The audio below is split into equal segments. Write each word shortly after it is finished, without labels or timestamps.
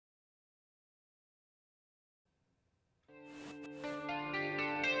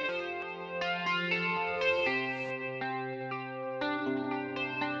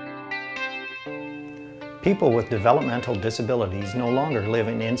People with developmental disabilities no longer live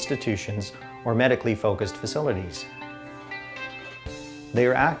in institutions or medically focused facilities. They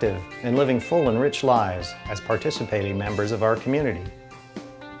are active and living full and rich lives as participating members of our community.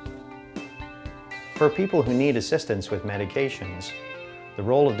 For people who need assistance with medications, the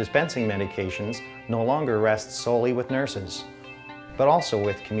role of dispensing medications no longer rests solely with nurses, but also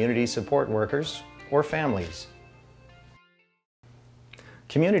with community support workers or families.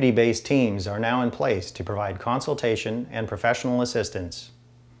 Community-based teams are now in place to provide consultation and professional assistance.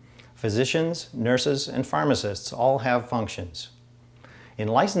 Physicians, nurses, and pharmacists all have functions. In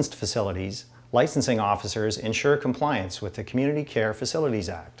licensed facilities, licensing officers ensure compliance with the Community Care Facilities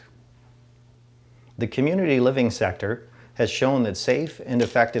Act. The community living sector has shown that safe and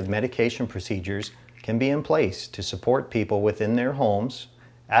effective medication procedures can be in place to support people within their homes,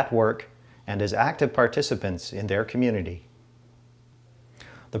 at work, and as active participants in their community.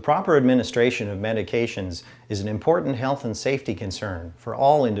 The proper administration of medications is an important health and safety concern for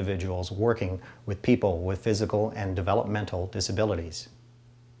all individuals working with people with physical and developmental disabilities.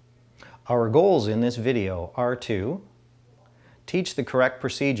 Our goals in this video are to teach the correct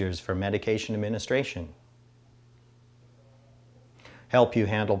procedures for medication administration, help you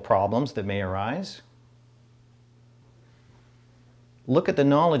handle problems that may arise, look at the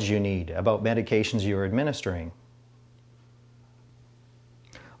knowledge you need about medications you are administering,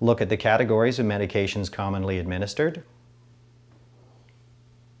 look at the categories of medications commonly administered,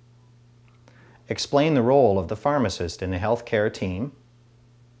 explain the role of the pharmacist in the healthcare team,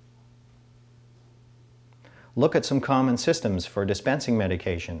 look at some common systems for dispensing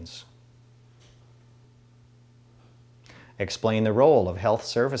medications, explain the role of health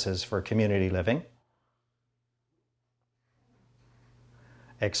services for community living,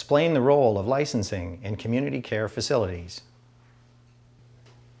 explain the role of licensing in community care facilities.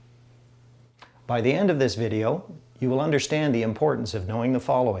 By the end of this video, you will understand the importance of knowing the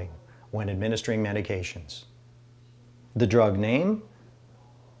following when administering medications: the drug name,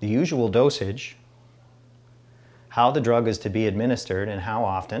 the usual dosage, how the drug is to be administered and how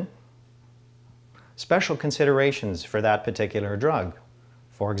often, special considerations for that particular drug,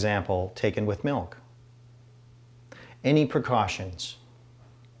 for example, taken with milk, any precautions.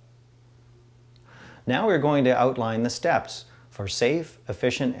 Now we're going to outline the steps for safe,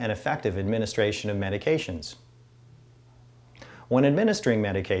 efficient, and effective administration of medications. When administering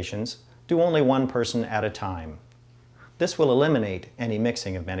medications, do only one person at a time. This will eliminate any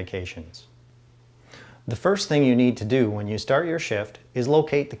mixing of medications. The first thing you need to do when you start your shift is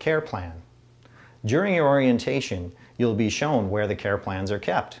locate the care plan. During your orientation, you'll be shown where the care plans are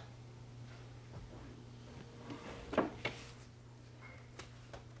kept.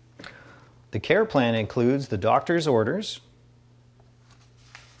 The care plan includes the doctor's orders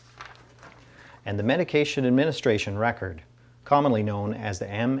and the medication administration record, commonly known as the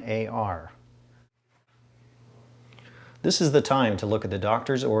MAR. This is the time to look at the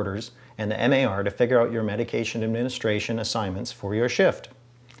doctor's orders and the MAR to figure out your medication administration assignments for your shift.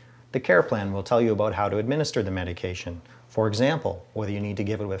 The care plan will tell you about how to administer the medication. For example, whether you need to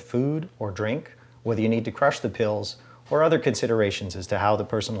give it with food or drink, whether you need to crush the pills, or other considerations as to how the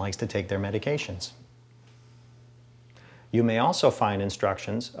person likes to take their medications. You may also find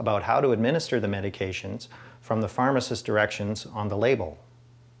instructions about how to administer the medications from the pharmacist's directions on the label.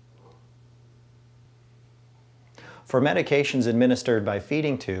 For medications administered by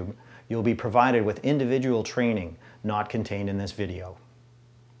feeding tube, you'll be provided with individual training not contained in this video.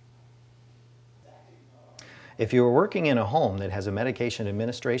 If you are working in a home that has a medication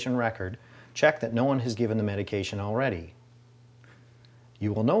administration record, check that no one has given the medication already.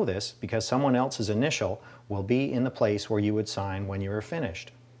 You will know this because someone else's initial will be in the place where you would sign when you are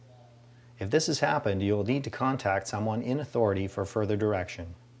finished. If this has happened, you will need to contact someone in authority for further direction.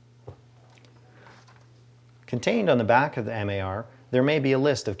 Contained on the back of the MAR, there may be a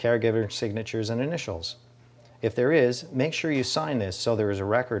list of caregiver signatures and initials. If there is, make sure you sign this so there is a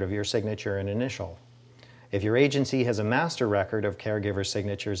record of your signature and initial. If your agency has a master record of caregiver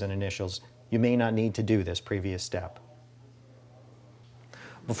signatures and initials, you may not need to do this previous step.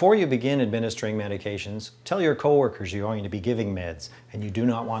 Before you begin administering medications, tell your coworkers you're going to be giving meds and you do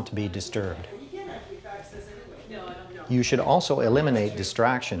not want to be disturbed. You should also eliminate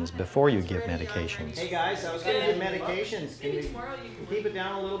distractions before you give medications. Hey guys, I was going to give medications. Can you keep it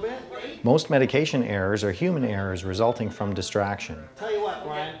down a little bit? Most medication errors are human errors resulting from distraction. Tell you what,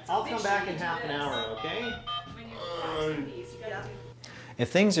 Brian, I'll come back in half an hour, okay? If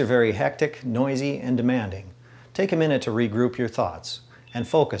things are very hectic, noisy, and demanding, take a minute to regroup your thoughts and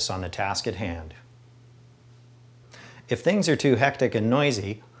focus on the task at hand. If things are too hectic and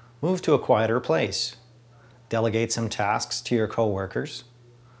noisy, move to a quieter place. Delegate some tasks to your coworkers.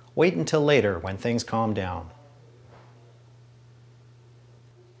 Wait until later when things calm down.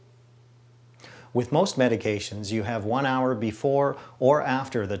 With most medications, you have 1 hour before or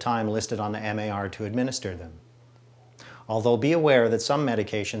after the time listed on the MAR to administer them. Although be aware that some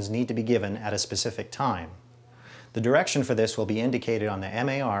medications need to be given at a specific time. The direction for this will be indicated on the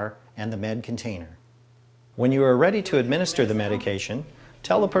MAR and the med container. When you are ready to administer the medication,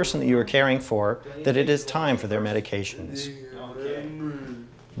 tell the person that you are caring for that it is time for their medications.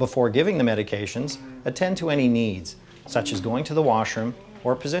 Before giving the medications, attend to any needs, such as going to the washroom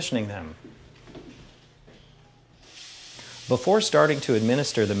or positioning them. Before starting to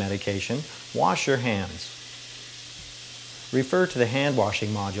administer the medication, wash your hands. Refer to the hand washing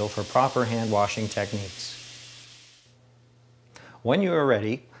module for proper hand washing techniques. When you are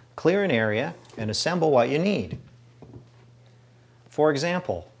ready, clear an area and assemble what you need. For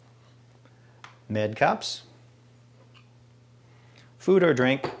example, med cups, food or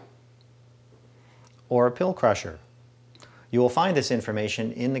drink, or a pill crusher. You will find this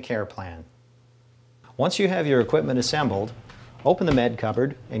information in the care plan. Once you have your equipment assembled, open the med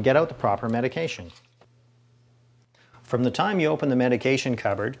cupboard and get out the proper medication. From the time you open the medication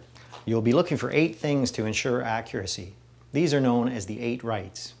cupboard, you'll be looking for 8 things to ensure accuracy. These are known as the 8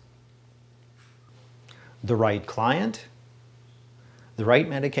 rights. The right client, the right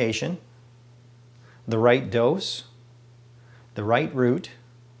medication, the right dose, the right route,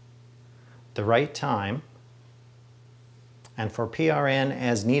 the right time, and for PRN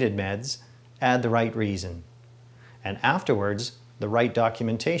as needed meds, add the right reason, and afterwards, the right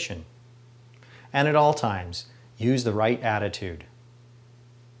documentation. And at all times, use the right attitude.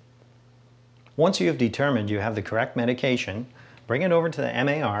 Once you have determined you have the correct medication, bring it over to the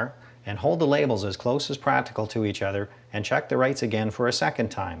MAR and hold the labels as close as practical to each other and check the rights again for a second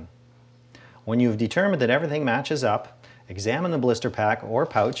time. When you have determined that everything matches up, examine the blister pack or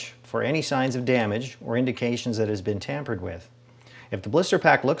pouch for any signs of damage or indications that it has been tampered with. If the blister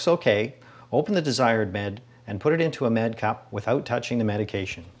pack looks okay, open the desired med and put it into a med cup without touching the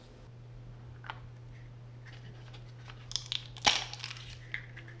medication.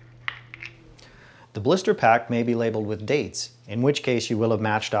 The blister pack may be labeled with dates, in which case you will have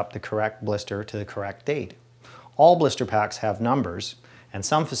matched up the correct blister to the correct date. All blister packs have numbers, and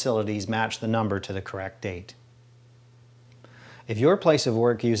some facilities match the number to the correct date. If your place of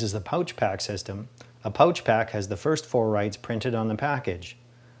work uses the pouch pack system, a pouch pack has the first 4 rights printed on the package: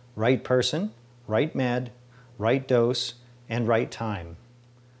 right person, right med, right dose, and right time.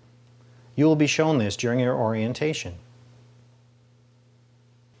 You will be shown this during your orientation.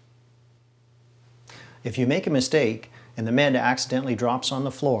 If you make a mistake and the med accidentally drops on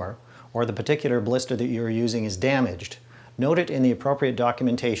the floor, or the particular blister that you are using is damaged, note it in the appropriate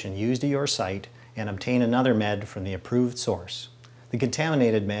documentation used at your site and obtain another med from the approved source. The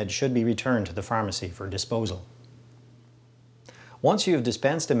contaminated med should be returned to the pharmacy for disposal. Once you have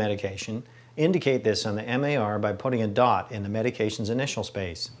dispensed a medication, indicate this on the MAR by putting a dot in the medication's initial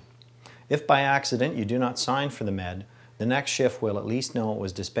space. If by accident you do not sign for the med, the next shift will at least know it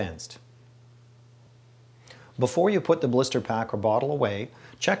was dispensed. Before you put the blister pack or bottle away,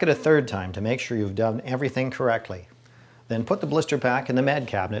 check it a third time to make sure you've done everything correctly. Then put the blister pack in the med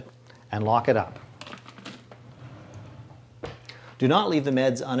cabinet and lock it up. Do not leave the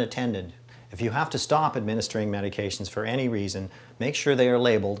meds unattended. If you have to stop administering medications for any reason, make sure they are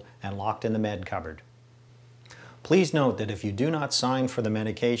labeled and locked in the med cupboard. Please note that if you do not sign for the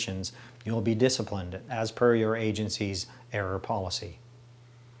medications, you will be disciplined as per your agency's error policy.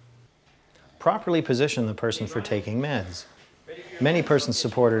 Properly position the person for taking meds. Many persons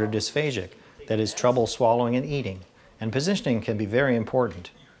supported are dysphagic, that is, trouble swallowing and eating, and positioning can be very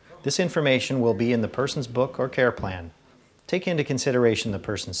important. This information will be in the person's book or care plan. Take into consideration the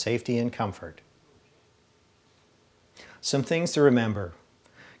person's safety and comfort. Some things to remember.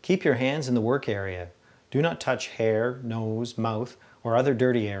 Keep your hands in the work area. Do not touch hair, nose, mouth, or other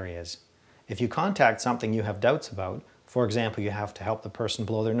dirty areas. If you contact something you have doubts about, for example, you have to help the person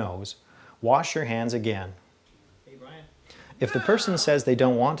blow their nose, wash your hands again. Hey, Brian. If the person says they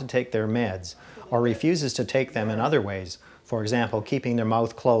don't want to take their meds or refuses to take them in other ways, for example, keeping their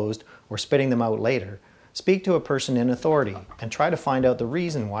mouth closed or spitting them out later, speak to a person in authority and try to find out the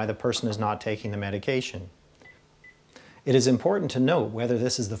reason why the person is not taking the medication. It is important to note whether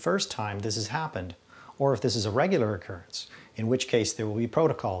this is the first time this has happened or if this is a regular occurrence, in which case there will be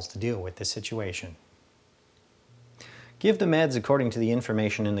protocols to deal with this situation. Give the meds according to the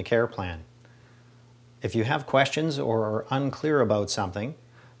information in the care plan. If you have questions or are unclear about something,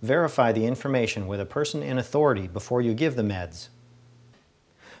 verify the information with a person in authority before you give the meds.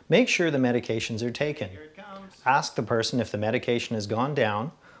 Make sure the medications are taken. Here it comes. Ask the person if the medication has gone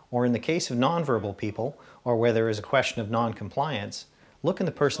down, or in the case of nonverbal people, or where there is a question of non-compliance, look in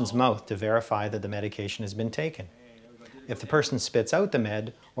the person's mouth to verify that the medication has been taken. If the person spits out the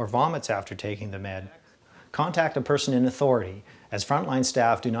med or vomits after taking the med, contact a person in authority, as frontline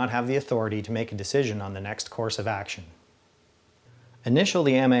staff do not have the authority to make a decision on the next course of action. Initial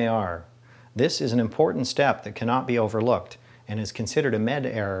the MAR. This is an important step that cannot be overlooked and is considered a med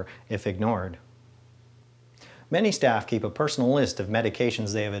error if ignored. Many staff keep a personal list of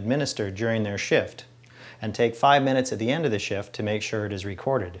medications they have administered during their shift and take 5 minutes at the end of the shift to make sure it is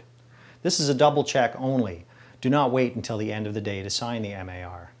recorded. This is a double check only. Do not wait until the end of the day to sign the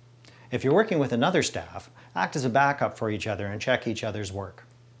MAR. If you're working with another staff, act as a backup for each other and check each other's work.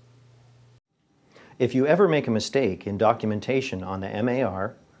 If you ever make a mistake in documentation on the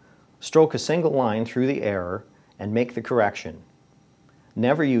MAR, stroke a single line through the error and make the correction.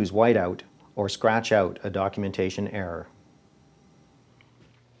 Never use whiteout or scratch out a documentation error.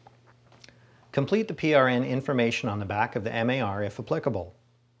 Complete the PRN information on the back of the MAR if applicable.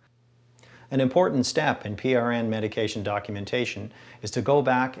 An important step in PRN medication documentation is to go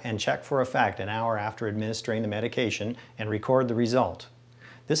back and check for effect an hour after administering the medication and record the result.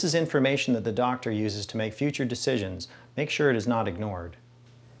 This is information that the doctor uses to make future decisions. Make sure it is not ignored.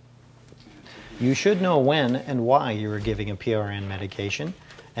 You should know when and why you are giving a PRN medication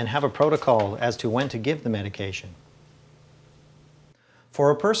and have a protocol as to when to give the medication. For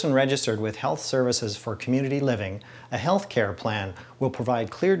a person registered with Health Services for Community Living, a health care plan will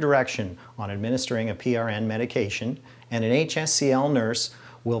provide clear direction on administering a PRN medication, and an HSCL nurse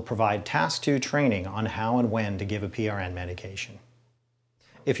will provide Task 2 training on how and when to give a PRN medication.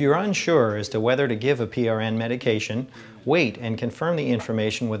 If you're unsure as to whether to give a PRN medication, wait and confirm the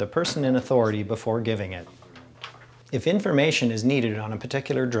information with a person in authority before giving it. If information is needed on a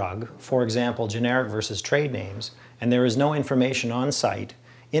particular drug, for example generic versus trade names, and there is no information on site,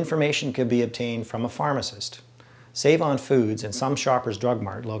 information could be obtained from a pharmacist. Save On Foods and some Shoppers Drug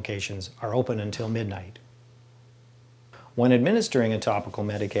Mart locations are open until midnight. When administering a topical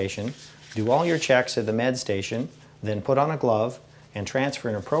medication, do all your checks at the med station, then put on a glove and transfer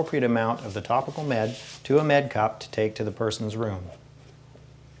an appropriate amount of the topical med to a med cup to take to the person's room.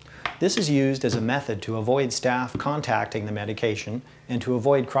 This is used as a method to avoid staff contacting the medication and to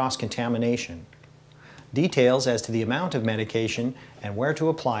avoid cross-contamination. Details as to the amount of medication and where to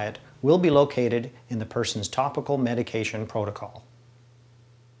apply it will be located in the person's topical medication protocol.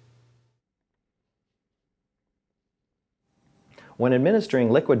 When administering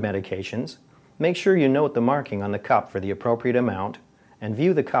liquid medications, make sure you note the marking on the cup for the appropriate amount and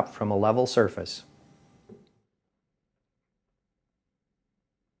view the cup from a level surface.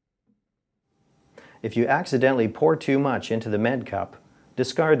 If you accidentally pour too much into the med cup,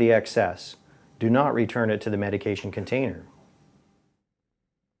 discard the excess. Do not return it to the medication container.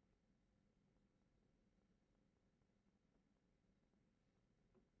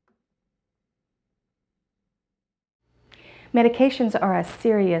 Medications are a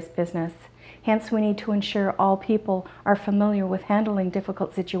serious business. Hence, we need to ensure all people are familiar with handling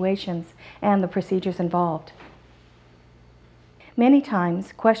difficult situations and the procedures involved. Many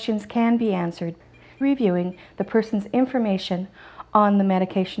times, questions can be answered reviewing the person's information on the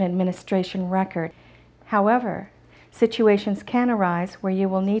medication administration record. However, situations can arise where you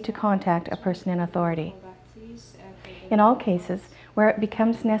will need to contact a person in authority. In all cases where it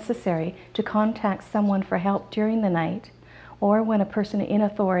becomes necessary to contact someone for help during the night, or when a person in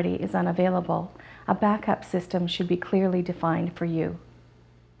authority is unavailable, a backup system should be clearly defined for you.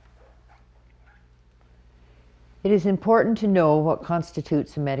 It is important to know what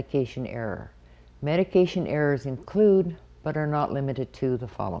constitutes a medication error. Medication errors include, but are not limited to, the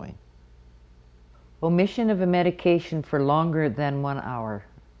following. Omission of a medication for longer than 1 hour.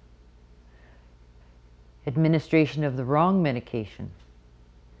 Administration of the wrong medication.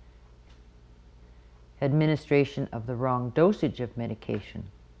 Administration of the wrong dosage of medication.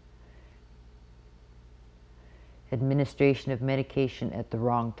 Administration of medication at the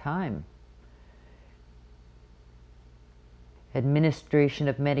wrong time. Administration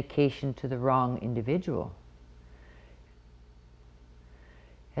of medication to the wrong individual.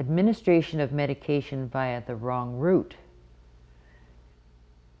 Administration of medication via the wrong route.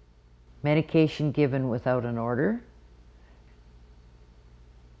 Medication given without an order.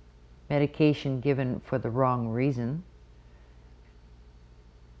 Medication given for the wrong reason.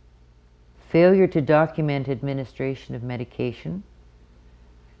 Failure to document administration of medication.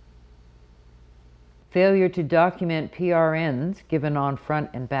 Failure to document PRNs given on front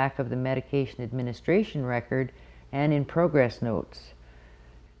and back of the medication administration record and in progress notes.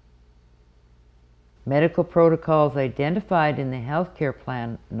 medical protocols identified in the healthcare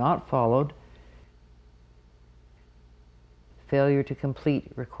plan not followed, failure to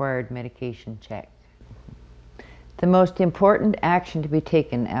complete required medication check. The most important action to be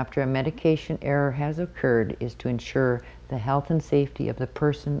taken after a medication error has occurred is to ensure the health and safety of the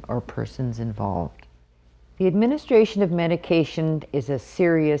person or persons involved. The administration of medication is a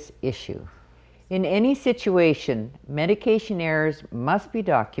serious issue. In any situation, medication errors must be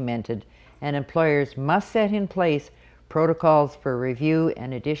documented, and employers must set in place protocols for review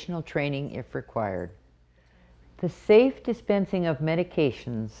and additional training if required. The safe dispensing of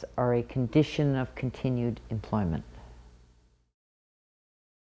medications are a condition of continued employment.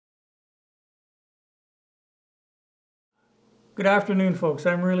 Good afternoon, folks.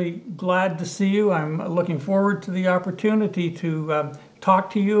 I'm really glad to see you. I'm looking forward to the opportunity to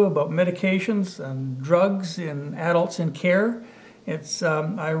talk to you about medications and drugs in adults in care.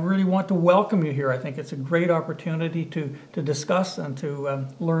 I really want to welcome you here. I think it's a great opportunity to discuss and to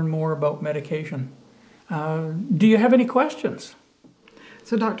learn more about medication. Do you have any questions?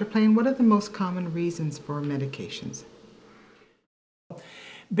 So, Dr. Plain, what are the most common reasons for medications?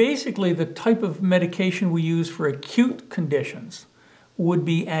 Basically, the type of medication we use for acute conditions would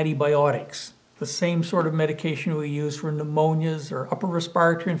be antibiotics, the same sort of medication we use for pneumonias or upper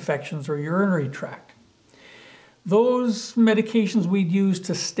respiratory infections or urinary tract. Those medications we'd use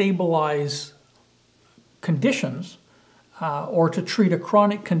to stabilize conditions or to treat a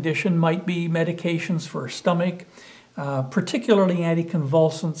chronic condition might be medications for stomach, particularly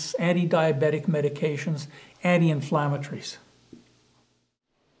anticonvulsants, anti-diabetic medications, anti-inflammatories.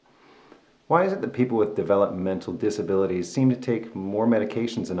 Why is it that people with developmental disabilities seem to take more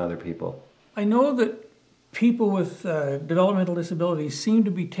medications than other people? I know that people with developmental disabilities seem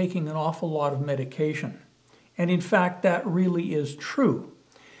to be taking an awful lot of medication. And in fact, that really is true.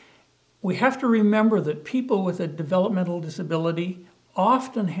 We have to remember that people with a developmental disability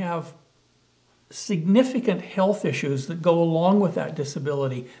often have significant health issues that go along with that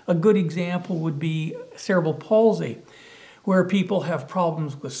disability. A good example would be cerebral palsy, where people have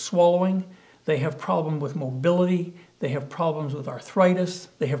problems with swallowing, they have problems with mobility, they have problems with arthritis,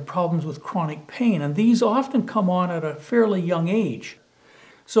 they have problems with chronic pain, and these often come on at a fairly young age.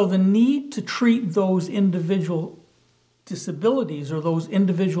 So the need to treat those individual disabilities or those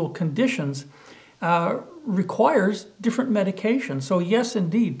individual conditions requires different medication. So yes,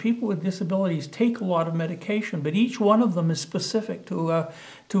 indeed, people with disabilities take a lot of medication, but each one of them is specific to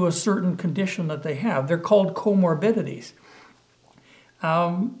a certain condition that they have. They're called comorbidities.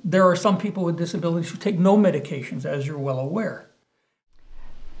 There are some people with disabilities who take no medications, as you're well aware.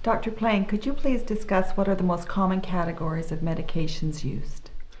 Dr. Plain, could you please discuss what are the most common categories of medications used?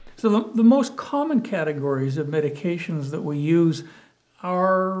 So the most common categories of medications that we use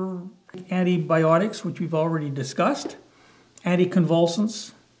are antibiotics, which we've already discussed,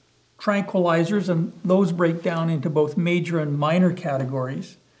 anticonvulsants, tranquilizers, and those break down into both major and minor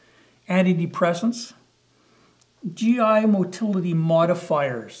categories, antidepressants, GI motility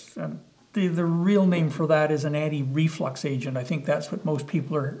modifiers. The real name for that is an anti-reflux agent. I think that's what most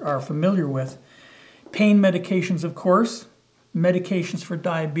people are familiar with. Pain medications, of course, medications for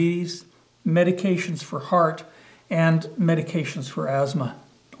diabetes, medications for heart, and medications for asthma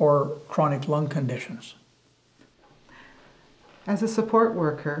or chronic lung conditions. As a support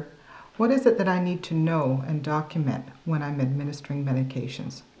worker, what is it that I need to know and document when I'm administering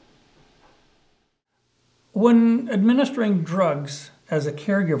medications? When administering drugs as a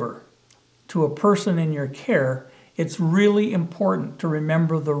caregiver to a person in your care, it's really important to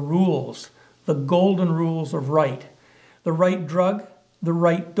remember the rules, the golden rules of right. The right drug, the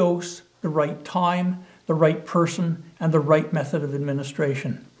right dose, the right time, the right person, and the right method of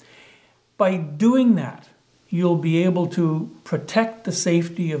administration. By doing that, you'll be able to protect the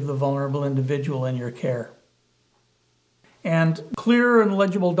safety of the vulnerable individual in your care. And clear and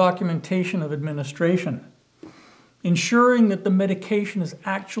legible documentation of administration, ensuring that the medication is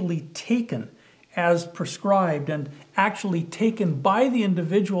actually taken as prescribed and actually taken by the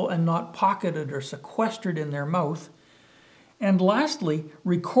individual and not pocketed or sequestered in their mouth. And lastly,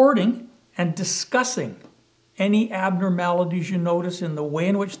 recording and discussing any abnormalities you notice in the way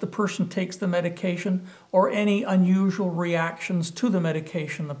in which the person takes the medication or any unusual reactions to the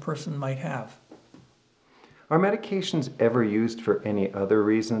medication the person might have. Are medications ever used for any other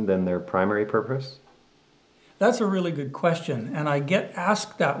reason than their primary purpose? That's a really good question, and I get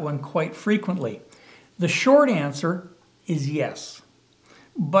asked that one quite frequently. The short answer is yes,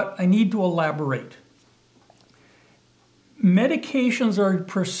 but I need to elaborate. Medications are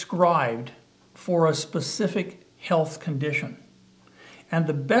prescribed for a specific health condition, And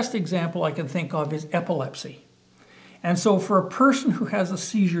the best example I can think of is epilepsy. And so for a person who has a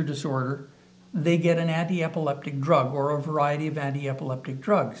seizure disorder, they get an anti-epileptic drug or a variety of anti-epileptic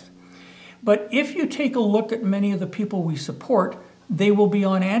drugs. But if you take a look at many of the people we support, they will be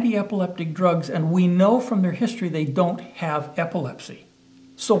on anti-epileptic drugs, and we know from their history they don't have epilepsy.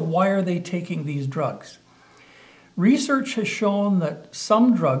 So why are they taking these drugs? Research has shown that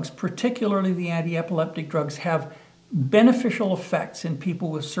some drugs, particularly the anti-epileptic drugs, have beneficial effects in people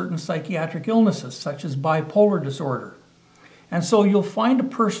with certain psychiatric illnesses, such as bipolar disorder. And so you'll find a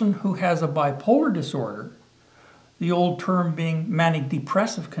person who has a bipolar disorder, the old term being manic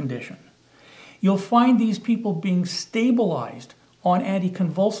depressive condition. You'll find these people being stabilized on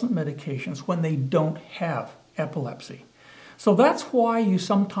anticonvulsant medications when they don't have epilepsy. So that's why you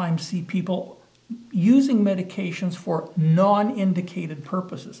sometimes see people using medications for non-indicated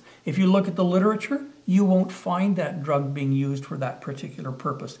purposes. If you look at the literature, you won't find that drug being used for that particular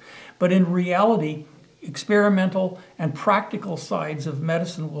purpose. But in reality, experimental and practical sides of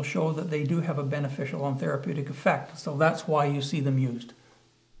medicine will show that they do have a beneficial and therapeutic effect. So that's why you see them used.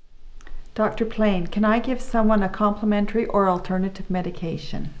 Dr. Plain, can I give someone a complementary or alternative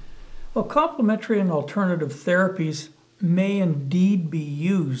medication? Well, complementary and alternative therapies may indeed be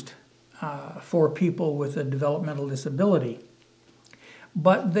used for people with a developmental disability,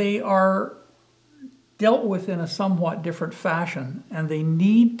 but they are dealt with in a somewhat different fashion, and they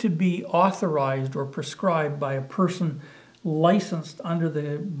need to be authorized or prescribed by a person licensed under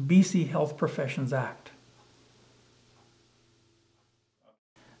the BC Health Professions Act.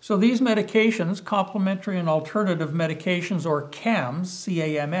 So these medications, complementary and alternative medications, or CAMs,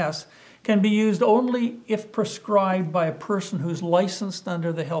 C-A-M-S, can be used only if prescribed by a person who's licensed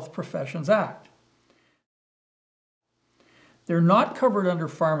under the Health Professions Act. They're not covered under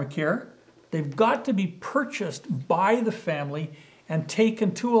pharmacare. They've got to be purchased by the family and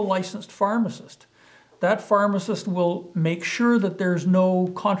taken to a licensed pharmacist. That pharmacist will make sure that there's no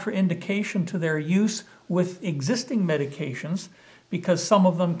contraindication to their use with existing medications, because some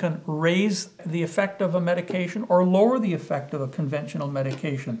of them can raise the effect of a medication or lower the effect of a conventional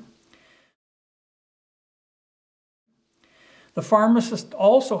medication. The pharmacist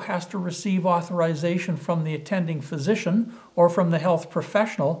also has to receive authorization from the attending physician or from the health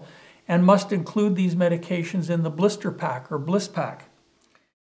professional, and must include these medications in the blister pack or bliss pack.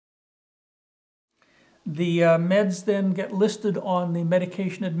 The meds then get listed on the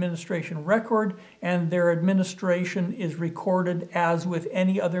medication administration record, and their administration is recorded as with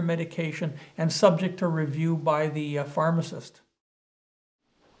any other medication and subject to review by the pharmacist.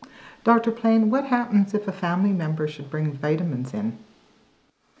 Dr. Plain, what happens if a family member should bring vitamins in?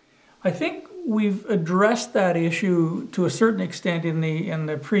 I think we've addressed that issue to a certain extent in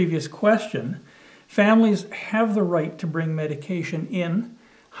the previous question. Families have the right to bring medication in.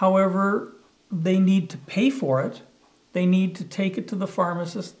 However, they need to pay for it. They need to take it to the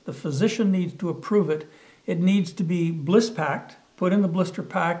pharmacist. The physician needs to approve it. It needs to be bliss packed, put in the blister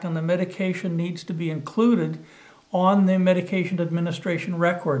pack, and the medication needs to be included on the medication administration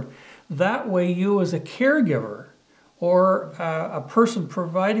record. That way, you as a caregiver or a person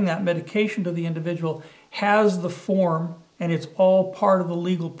providing that medication to the individual has the form, and it's all part of the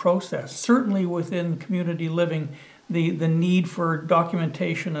legal process. Certainly within community living, the need for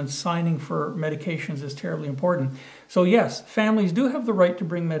documentation and signing for medications is terribly important. So yes, families do have the right to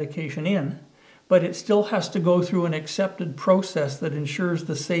bring medication in, but it still has to go through an accepted process that ensures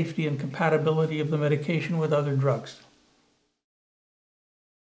the safety and compatibility of the medication with other drugs.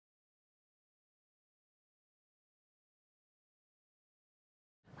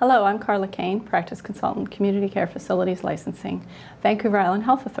 Hello, I'm Carla Kane, Practice Consultant, Community Care Facilities Licensing, Vancouver Island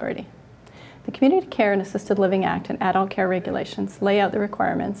Health Authority. The Community Care and Assisted Living Act and Adult Care Regulations lay out the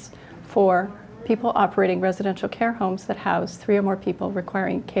requirements for people operating residential care homes that house 3 or more people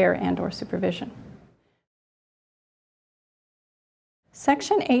requiring care and/or supervision.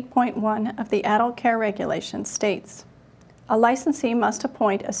 Section 8.1 of the Adult Care Regulations states, a licensee must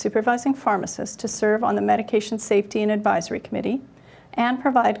appoint a supervising pharmacist to serve on the Medication Safety and Advisory Committee and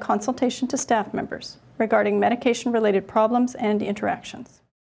provide consultation to staff members regarding medication-related problems and interactions.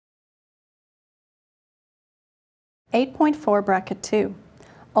 8.4 bracket 2.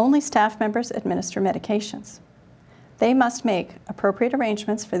 Only staff members administer medications. They must make appropriate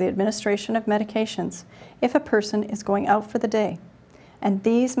arrangements for the administration of medications if a person is going out for the day, and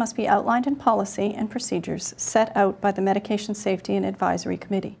these must be outlined in policy and procedures set out by the Medication Safety and Advisory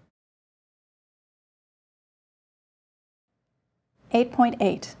Committee.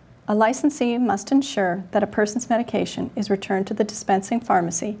 8.8. A licensee must ensure that a person's medication is returned to the dispensing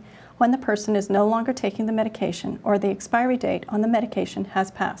pharmacy when the person is no longer taking the medication or the expiry date on the medication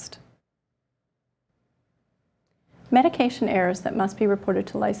has passed. Medication errors that must be reported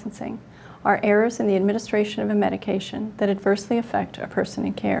to licensing are errors in the administration of a medication that adversely affect a person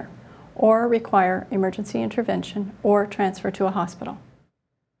in care or require emergency intervention or transfer to a hospital.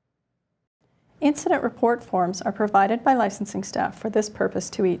 Incident report forms are provided by licensing staff for this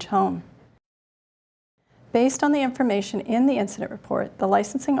purpose to each home. Based on the information in the incident report, the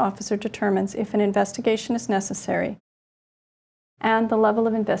licensing officer determines if an investigation is necessary and the level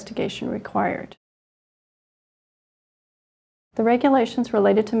of investigation required. The regulations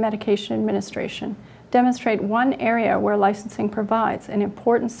related to medication administration demonstrate one area where licensing provides an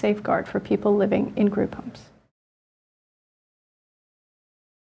important safeguard for people living in group homes.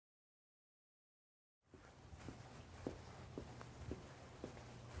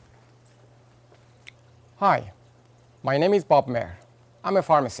 Hi, my name is Bob Mayer. I'm a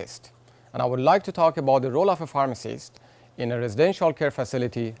pharmacist, and I would like to talk about the role of a pharmacist in a residential care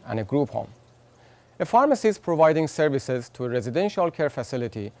facility and a group home. A pharmacist providing services to a residential care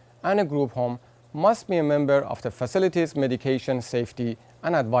facility and a group home must be a member of the facility's Medication Safety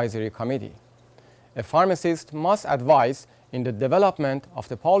and Advisory Committee. A pharmacist must advise in the development of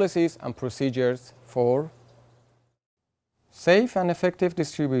the policies and procedures for safe and effective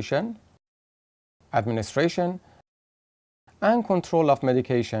distribution, administration, and control of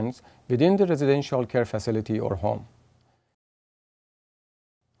medications within the residential care facility or home,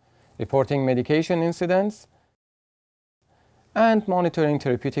 reporting medication incidents, and monitoring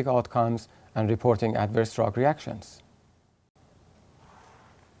therapeutic outcomes and reporting adverse drug reactions.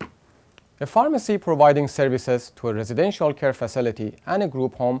 A pharmacy providing services to a residential care facility and a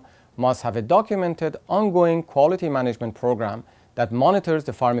group home must have a documented ongoing quality management program that monitors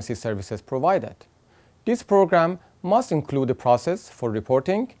the pharmacy services provided. This program must include a process for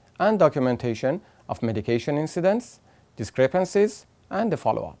reporting and documentation of medication incidents, discrepancies, and the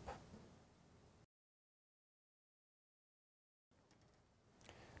follow-up.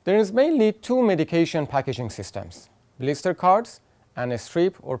 There is mainly two medication packaging systems, blister cards and a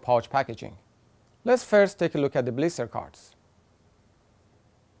strip or pouch packaging. Let's first take a look at the blister cards.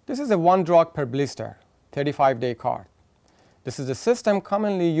 This is a 1 drug per blister, 35-day card. This is a system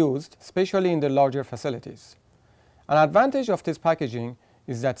commonly used, especially in the larger facilities. An advantage of this packaging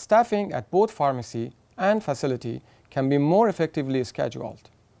is that staffing at both pharmacy and facility can be more effectively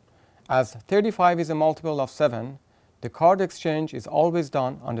scheduled. As 35 is a multiple of 7, the card exchange is always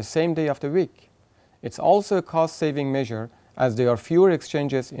done on the same day of the week. It's also a cost-saving measure as there are fewer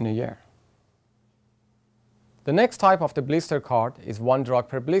exchanges in a year. The next type of the blister card is 1 drug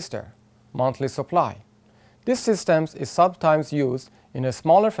per blister, monthly supply. This system is sometimes used in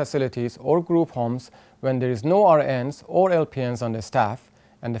smaller facilities or group homes when there is no RNs or LPNs on the staff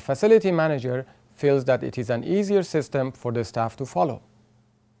and the facility manager feels that it is an easier system for the staff to follow.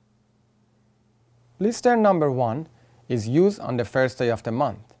 Blister number 1 is used on the first day of the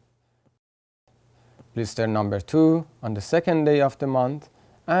month. Blister number 2 on the second day of the month,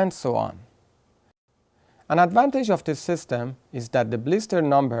 and so on. An advantage of this system is that the blister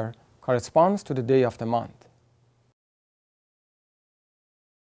number corresponds to the day of the month.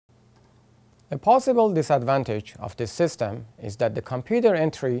 A possible disadvantage of this system is that the computer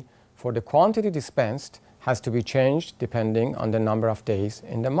entry for the quantity dispensed has to be changed depending on the number of days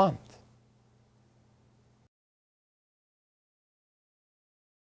in the month.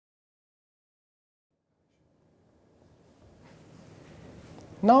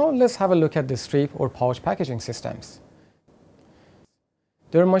 Now let's have a look at the strip or pouch packaging systems.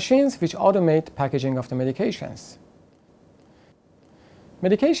 There are machines which automate packaging of the medications.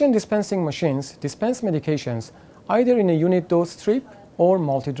 Medication dispensing machines dispense medications either in a unit dose strip or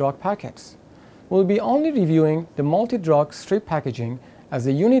multi-drug packets. We'll be only reviewing the multi-drug strip packaging as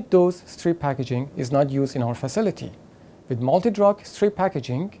the unit dose strip packaging is not used in our facility. With multi-drug strip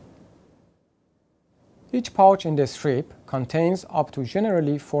packaging, each pouch in the strip contains up to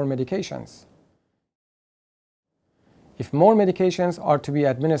generally 4 medications. If more medications are to be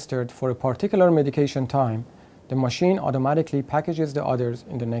administered for a particular medication time, the machine automatically packages the others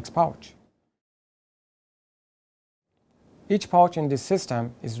in the next pouch. Each pouch in this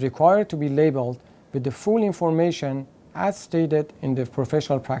system is required to be labeled with the full information as stated in the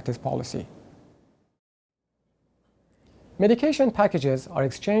professional practice policy. Medication packages are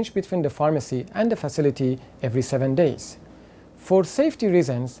exchanged between the pharmacy and the facility every 7 days. For safety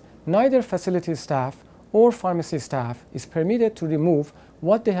reasons, neither facility staff or pharmacy staff is permitted to remove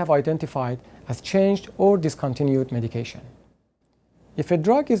what they have identified as changed or discontinued medication. If a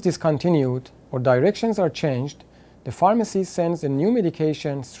drug is discontinued or directions are changed, the pharmacy sends a new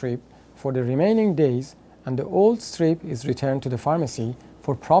medication strip for the remaining days and the old strip is returned to the pharmacy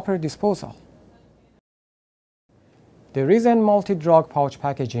for proper disposal. The reason multi-drug pouch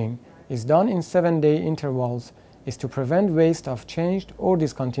packaging is done in 7-day intervals is to prevent waste of changed or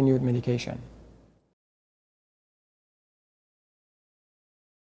discontinued medication.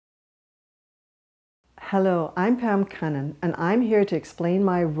 Hello, I'm Pam Cunnan, and I'm here to explain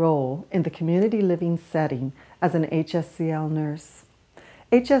my role in the community living setting as an HSCL nurse.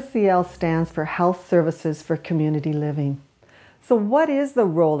 HSCL stands for Health Services for Community Living. So what is the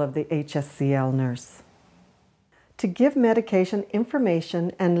role of the HSCL nurse? To give medication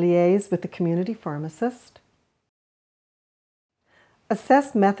information and liaise with the community pharmacist,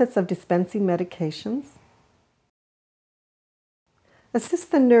 assess methods of dispensing medications,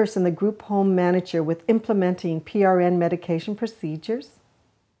 assist the nurse and the group home manager with implementing PRN medication procedures,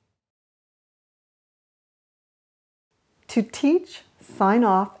 to teach, sign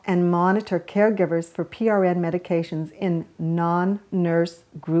off, and monitor caregivers for PRN medications in non-nurse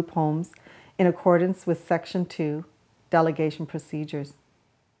group homes in accordance with Section 2, Delegation Procedures.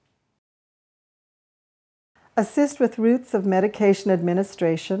 Assist with routes of medication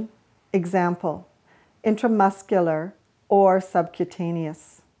administration, example, intramuscular or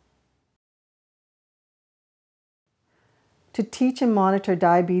subcutaneous. To teach and monitor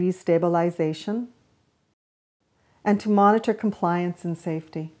diabetes stabilization, and to monitor compliance and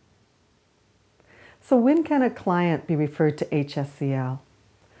safety. So when can a client be referred to HSCL?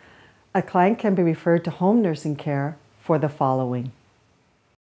 A client can be referred to home nursing care for the following: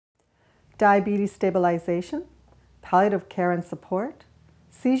 diabetes stabilization, palliative care and support,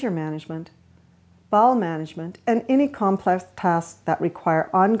 seizure management, bowel management, and any complex tasks that require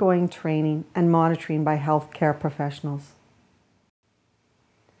ongoing training and monitoring by healthcare professionals.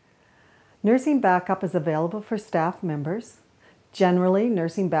 Nursing backup is available for staff members. Generally,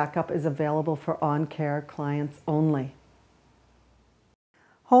 nursing backup is available for on-care clients only.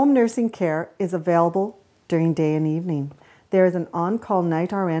 Home nursing care is available during day and evening. There is an on-call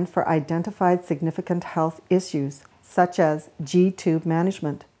night RN for identified significant health issues, such as G-tube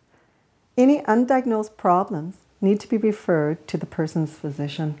management. Any undiagnosed problems need to be referred to the person's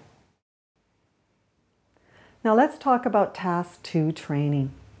physician. Now let's talk about Task 2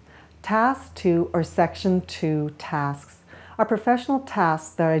 training. Task 2 or Section 2 tasks are professional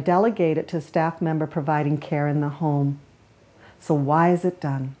tasks that are delegated to a staff member providing care in the home. So why is it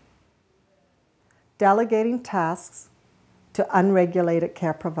done? Delegating tasks to unregulated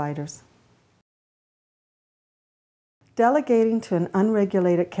care providers. Delegating to an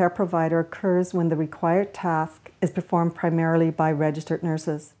unregulated care provider occurs when the required task is performed primarily by registered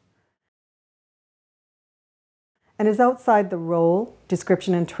nurses and is outside the role,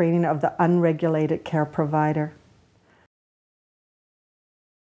 description, and training of the unregulated care provider.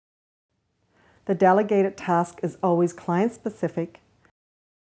 The delegated task is always client-specific,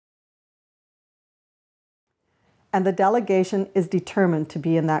 and the delegation is determined to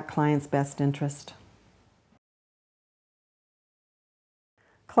be in that client's best interest.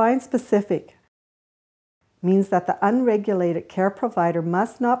 Client-specific means that the unregulated care provider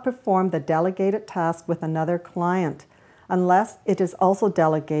must not perform the delegated task with another client unless it is also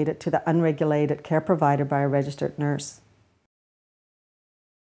delegated to the unregulated care provider by a registered nurse.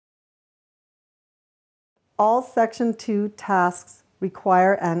 All Section 2 tasks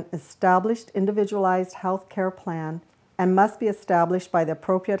require an established individualized health care plan and must be established by the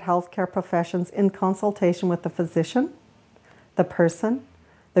appropriate healthcare professions in consultation with the physician, the person,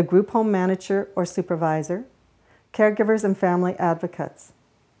 the group home manager or supervisor, caregivers and family advocates.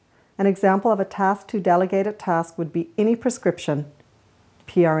 An example of a Task 2 delegated task would be any prescription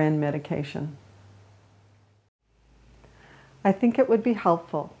PRN medication. I think it would be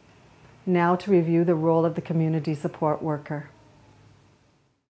helpful now to review the role of the community support worker.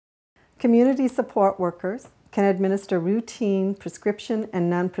 Community support workers can administer routine prescription and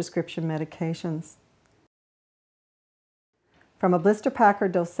non-prescription medications. From a blister pack or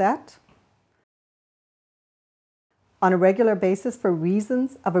dosette, on a regular basis for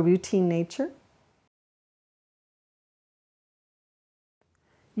reasons of a routine nature,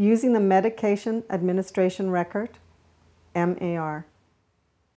 using the medication administration record, MAR.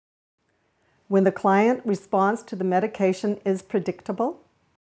 When the client response to the medication is predictable,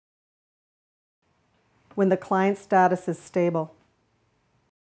 when the client status is stable.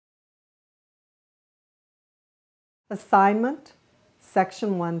 Assignment,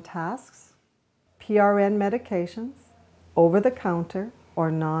 Section 1 tasks, PRN medications, over-the-counter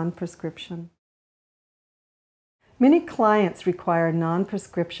or non-prescription. Many clients require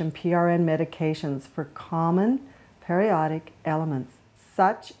non-prescription PRN medications for common periodic ailments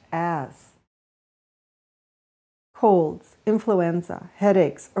such as colds, influenza,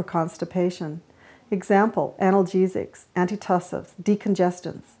 headaches, or constipation. Example, analgesics, antitussives,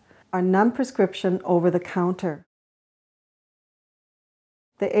 decongestants are non-prescription over-the-counter.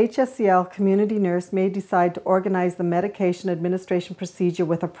 The HSCL community nurse may decide to organize the medication administration procedure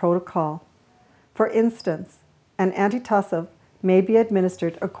with a protocol. For instance, an antitussive may be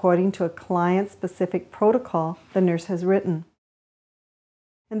administered according to a client-specific protocol the nurse has written.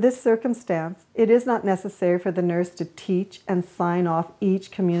 In this circumstance, it is not necessary for the nurse to teach and sign off each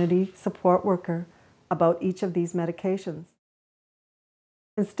community support worker about each of these medications.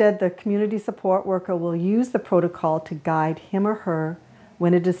 Instead, the community support worker will use the protocol to guide him or her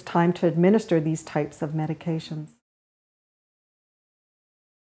when it is time to administer these types of medications.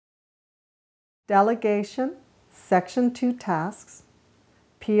 Delegation, Section 2 tasks,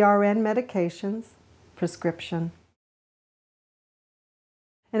 PRN medications, prescription.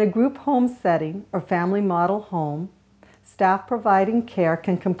 In a group home setting or family model home, staff providing care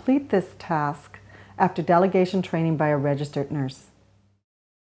can complete this task after delegation training by a registered nurse.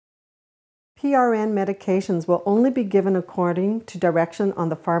 PRN medications will only be given according to direction on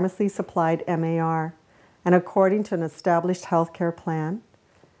the pharmacy-supplied MAR and according to an established healthcare plan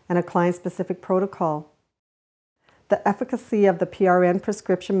and a client-specific protocol. The efficacy of the PRN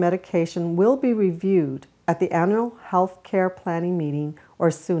prescription medication will be reviewed at the annual health care planning meeting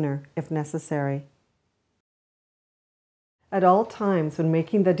or sooner if necessary. At all times when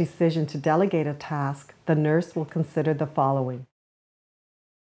making the decision to delegate a task, the nurse will consider the following: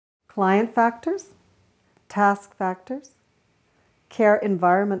 client factors, task factors, care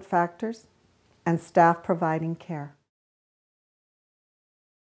environment factors, and staff providing care.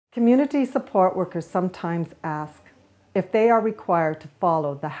 Community support workers sometimes ask if they are required to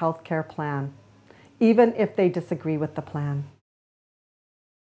follow the healthcare plan, even if they disagree with the plan.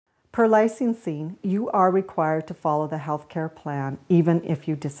 Per licensing, you are required to follow the healthcare plan, even if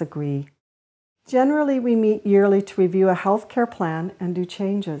you disagree. Generally, we meet yearly to review a healthcare plan and do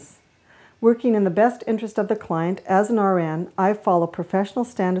changes. Working in the best interest of the client, as an RN, I follow professional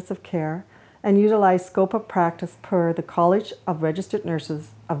standards of care and utilize scope of practice per the College of Registered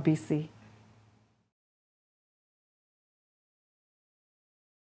Nurses of BC.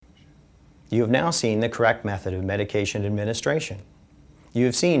 You have now seen the correct method of medication administration. You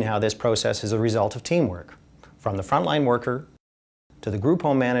have seen how this process is a result of teamwork, from the frontline worker to the group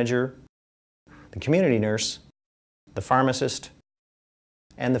home manager, the community nurse, the pharmacist,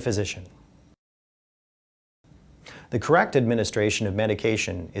 and the physician. The correct administration of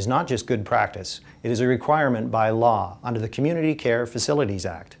medication is not just good practice, it is a requirement by law under the Community Care Facilities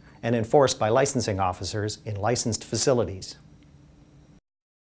Act and enforced by licensing officers in licensed facilities.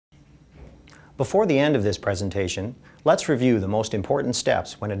 Before the end of this presentation, let's review the most important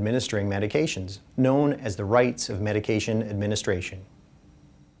steps when administering medications, known as the rights of medication administration.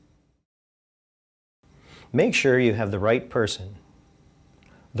 Make sure you have the right person,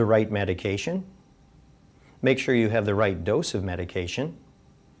 the right medication, make sure you have the right dose of medication,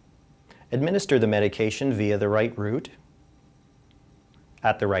 administer the medication via the right route,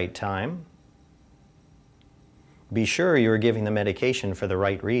 at the right time, be sure you are giving the medication for the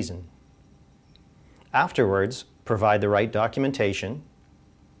right reason. Afterwards, provide the right documentation,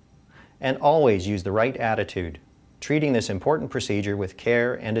 and always use the right attitude, treating this important procedure with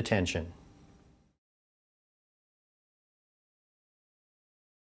care and attention.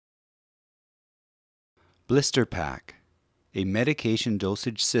 Blister pack, a medication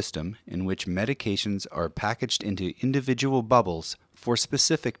dosage system in which medications are packaged into individual bubbles for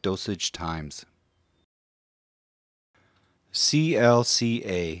specific dosage times.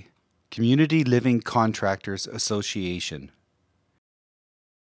 CLCA, Community Living Contractors Association.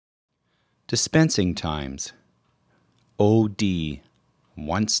 Dispensing times: OD,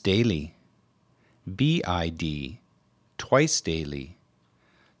 once daily; BID, twice daily;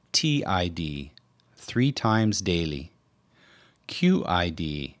 TID, 3 times daily;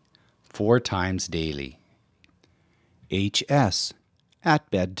 QID, 4 times daily; HS, at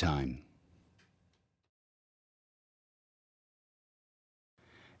bedtime.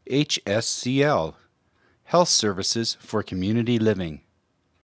 HSCL, Health Services for Community Living.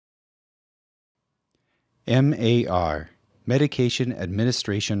 MAR, Medication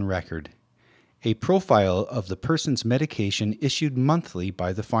Administration Record, a profile of the person's medication issued monthly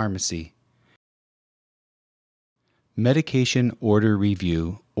by the pharmacy. Medication Order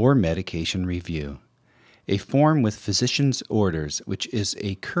Review or Medication Review, a form with physician's orders which is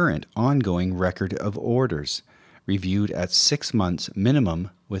a current ongoing record of orders, reviewed at 6 months minimum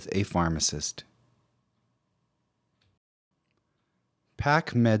with a pharmacist.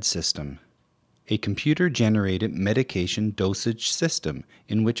 PAC-Med system, a computer-generated medication dosage system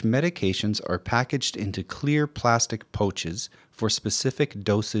in which medications are packaged into clear plastic pouches for specific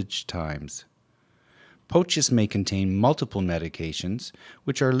dosage times. Pouches may contain multiple medications,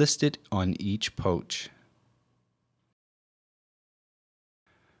 which are listed on each pouch.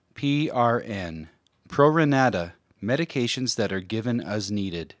 PRN, Pro Rata, medications that are given as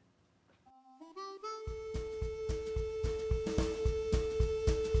needed.